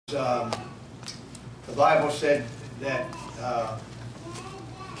The Bible said that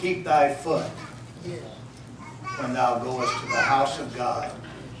keep thy foot when thou goest to the house of God.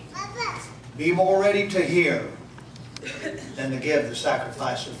 Be more ready to hear than to give the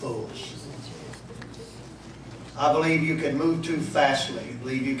sacrifice of fools. I believe you can move too fastly. I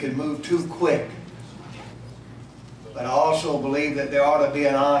believe you can move too quick. But I also believe that there ought to be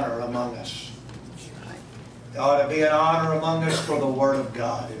an honor among us. There ought to be an honor among us for the Word of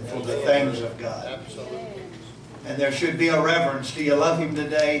God and for the things of God. Absolutely. And there should be a reverence. Do you love Him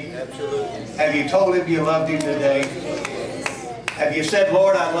today? Absolutely. Have you told Him you loved Him today? Have you said,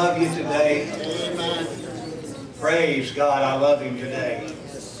 Lord, I love you today? Amen. Praise God, I love Him today.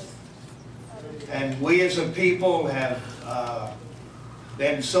 And we as a people have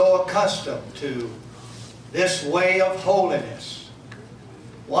been so accustomed to this way of holiness.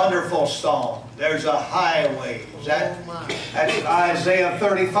 Wonderful song. There's a highway. That's Isaiah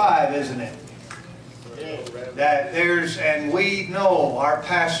 35, isn't it? That there's, and we know our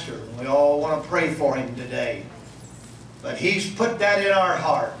pastor, we all want to pray for him today. But he's put that in our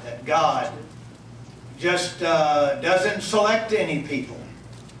heart, that God just doesn't select any people,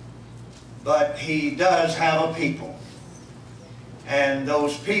 but He does have a people. And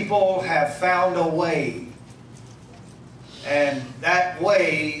those people have found a way. And that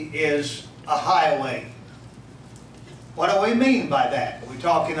way is a highway. What do we mean by that? Are we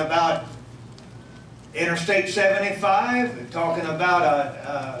talking about Interstate 75? We're talking about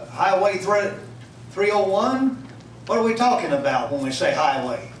a Highway 301? What are we talking about when we say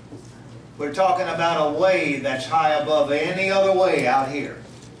highway? We're talking about a way that's high above any other way out here.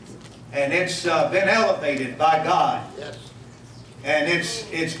 And it's been elevated by God. Yes. And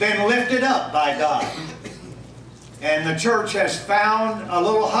it's been lifted up by God. And the church has found a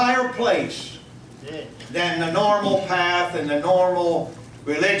little higher place than the normal path and the normal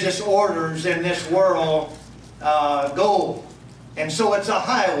religious orders in this world go. And so it's a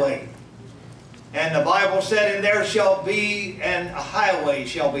highway. And the Bible said, and there shall be, and a highway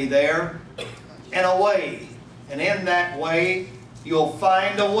shall be there, and a way. And in that way, you'll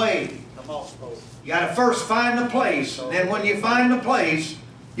find a way. You got to first find the place. And then when you find the place,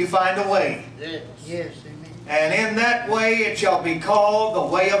 you find a way. Yes. Yes, amen. And in that way it shall be called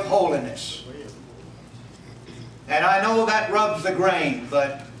the way of holiness. And I know that rubs the grain,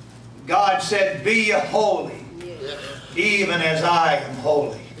 but God said, be ye holy, even as I am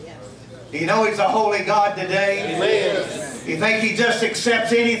holy. Do you know He's a holy God today? Amen. You think He just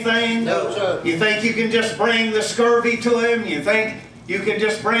accepts anything? No, sir. You think you can just bring the scurvy to Him? You think you can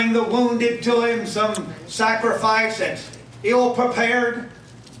just bring the wounded to Him? Some sacrifice that's ill-prepared?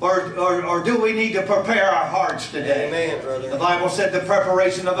 Or do we need to prepare our hearts today? Amen, brother. The Bible said the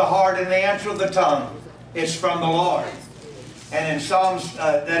preparation of the heart and the answer of the tongue is from the Lord. And in Psalms,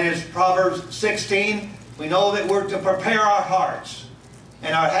 that is Proverbs 16, we know that we're to prepare our hearts.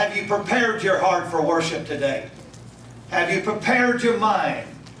 And have you prepared your heart for worship today? Have you prepared your mind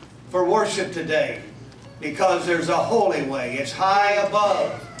for worship today? Because there's a holy way. It's high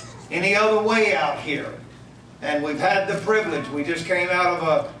above any other way out here. And we've had the privilege. We just came out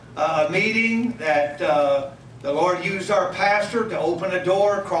of a meeting that the Lord used our pastor to open a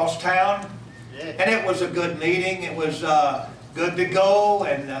door across town. And it was a good meeting. It was good to go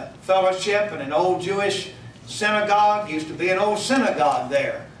and fellowship in an old Jewish synagogue. Used to be an old synagogue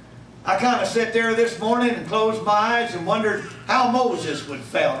there. I kind of sit there this morning and closed my eyes and wondered how Moses would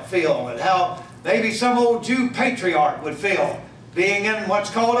feel and how maybe some old Jew patriarch would feel being in what's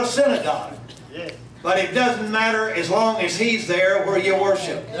called a synagogue. But it doesn't matter as long as He's there where you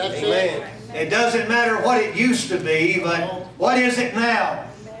worship. Amen. It doesn't matter what it used to be, but what is it now?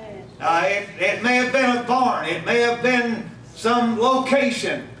 It may have been a barn. It may have been some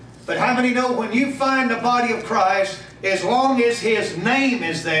location. But how many know when you find the body of Christ, as long as His name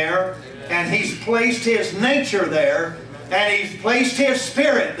is there, and He's placed His nature there, and He's placed His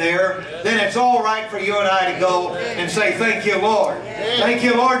Spirit there, then it's all right for you and I to go and say, thank you, Lord. Thank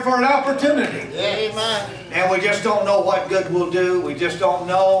you, Lord, for an opportunity. Amen. And we just don't know what good we'll do. We just don't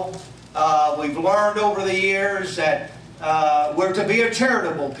know. We've learned over the years that we're to be a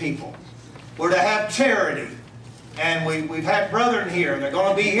charitable people. We're to have charity. And we've had brethren here. They're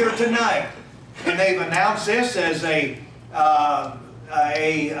going to be here tonight. And they've announced this as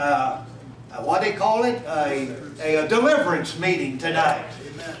what they call it? A deliverance meeting tonight.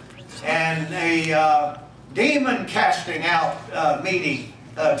 And a demon casting out meeting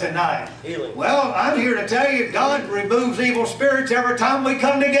tonight. Healing. Well, I'm here to tell you God removes evil spirits every time we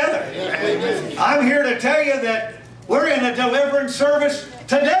come together. I'm here to tell you that we're in a deliverance service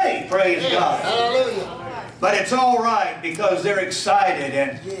today, praise God. Hallelujah. But it's all right because they're excited,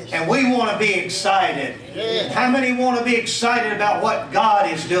 and we want to be excited. Yes. How many want to be excited about what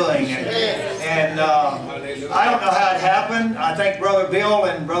God is doing? And I don't know how it happened. I think Brother Bill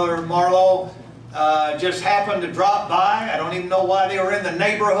and Brother Marlowe just happened to drop by. I don't even know why they were in the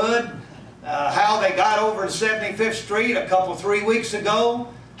neighborhood. How they got over to 75th Street a 3 weeks ago.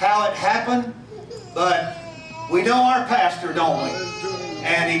 How it happened. But we know our pastor, don't we?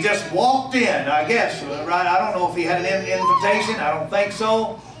 And he just walked in, I guess, right? I don't know if he had an invitation. I don't think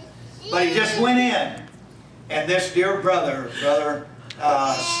so. But he just went in. And this dear brother,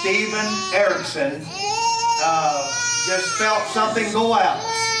 Stephen Erickson, just felt something go out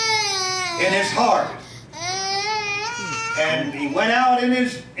in his heart. And he went out in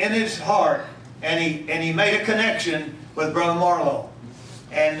his heart, and he made a connection with Brother Marlowe.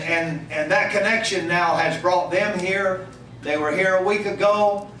 And that connection now has brought them here. They were here a week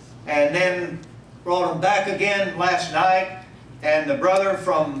ago, and then brought them back again last night. And the brother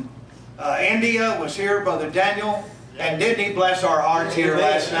from India was here, Brother Daniel, and didn't he bless our hearts here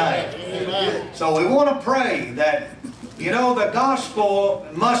last night? Amen. So we want to pray that, you know, the gospel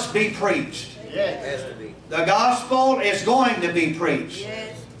must be preached. Yes. The gospel is going to be preached.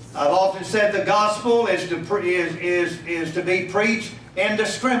 I've often said the gospel is to be preached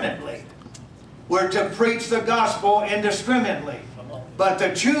indiscriminately. We're to preach the gospel indiscriminately. But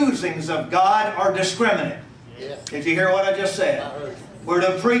the choosings of God are discriminate. Did you hear what I just said? We're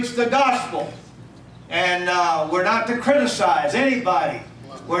to preach the gospel. And we're not to criticize anybody.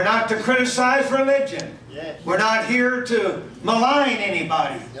 We're not to criticize religion. We're not here to malign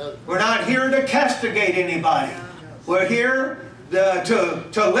anybody. We're not here to castigate anybody. We're here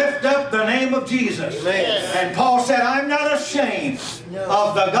to lift up the name of Jesus. And Paul said, I'm not ashamed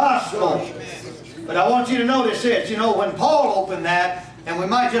of the gospel. But I want you to notice this. You know, when Paul opened that, and we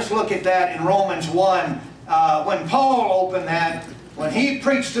might just look at that in Romans 1. When Paul opened that, when he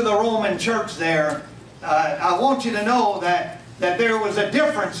preached to the Roman church there, I want you to know that there was a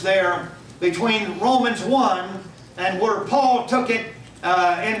difference there between Romans 1 and where Paul took it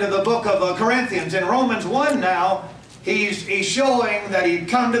into the book of Corinthians. In Romans 1 now, he's showing that he'd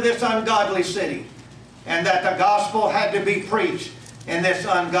come to this ungodly city and that the gospel had to be preached in this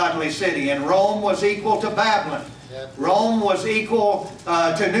ungodly city. And Rome was equal to Babylon. Rome was equal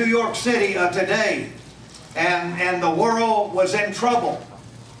to New York City of today. And the world was in trouble.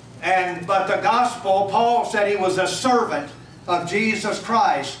 But the gospel, Paul said he was a servant of Jesus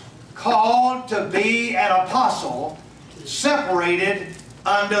Christ, called to be an apostle, separated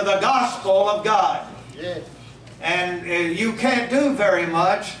under the gospel of God. And you can't do very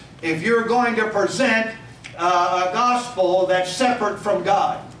much if you're going to present a gospel that's separate from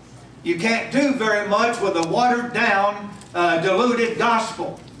God. You can't do very much with a watered down, diluted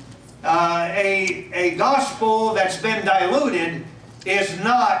gospel. A gospel that's been diluted is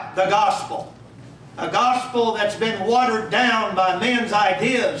not the gospel. A gospel that's been watered down by men's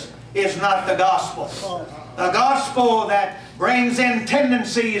ideas is not the gospel. A gospel that brings in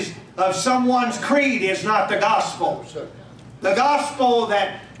tendencies of someone's creed is not the gospel. The gospel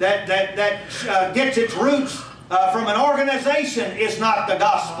that gets its roots from an organization is not the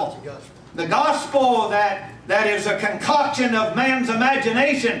gospel. The gospel that is a concoction of man's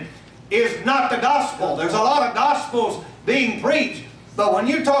imagination is not the gospel. There's a lot of gospels being preached, but when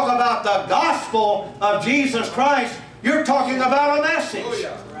you talk about the gospel of Jesus Christ, you're talking about a message.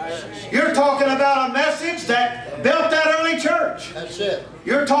 You're talking about a message that built that early church. That's it.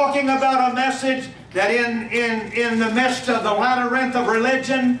 You're talking about a message that in the midst of the labyrinth of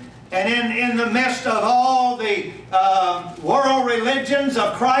religion and in the midst of all the world religions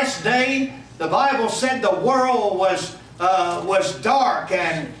of Christ's day, the Bible said the world was dark,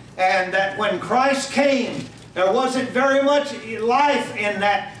 and that when Christ came, there wasn't very much life in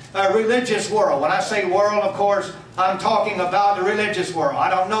that religious world. When I say world, of course, I'm talking about the religious world. I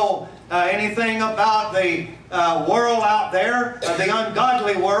don't know anything about the world out there, the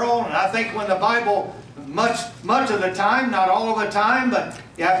ungodly world. And I think when the Bible, much of the time, not all of the time, but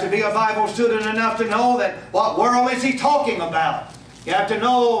you have to be a Bible student enough to know that what world is he talking about. You have to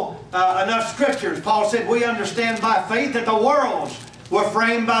know enough scriptures. Paul said, we understand by faith that the worlds were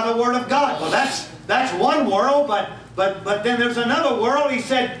framed by the Word of God. Well, that's one world, but then there's another world. He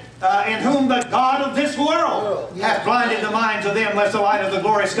said, in whom the God of this world hath blinded the minds of them, lest the light of the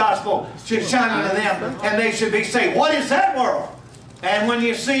glorious gospel should shine unto them, and they should be saved. What is that world? And when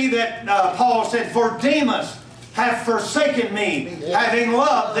you see that Paul said, for Demas hath forsaken me, having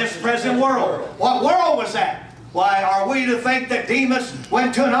loved this present world. What world was that? Why, are we to think that Demas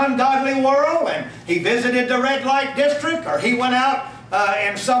went to an ungodly world and he visited the red light district, or he went out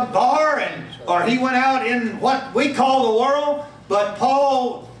in some bar, or he went out in what we call the world, but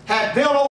Paul had built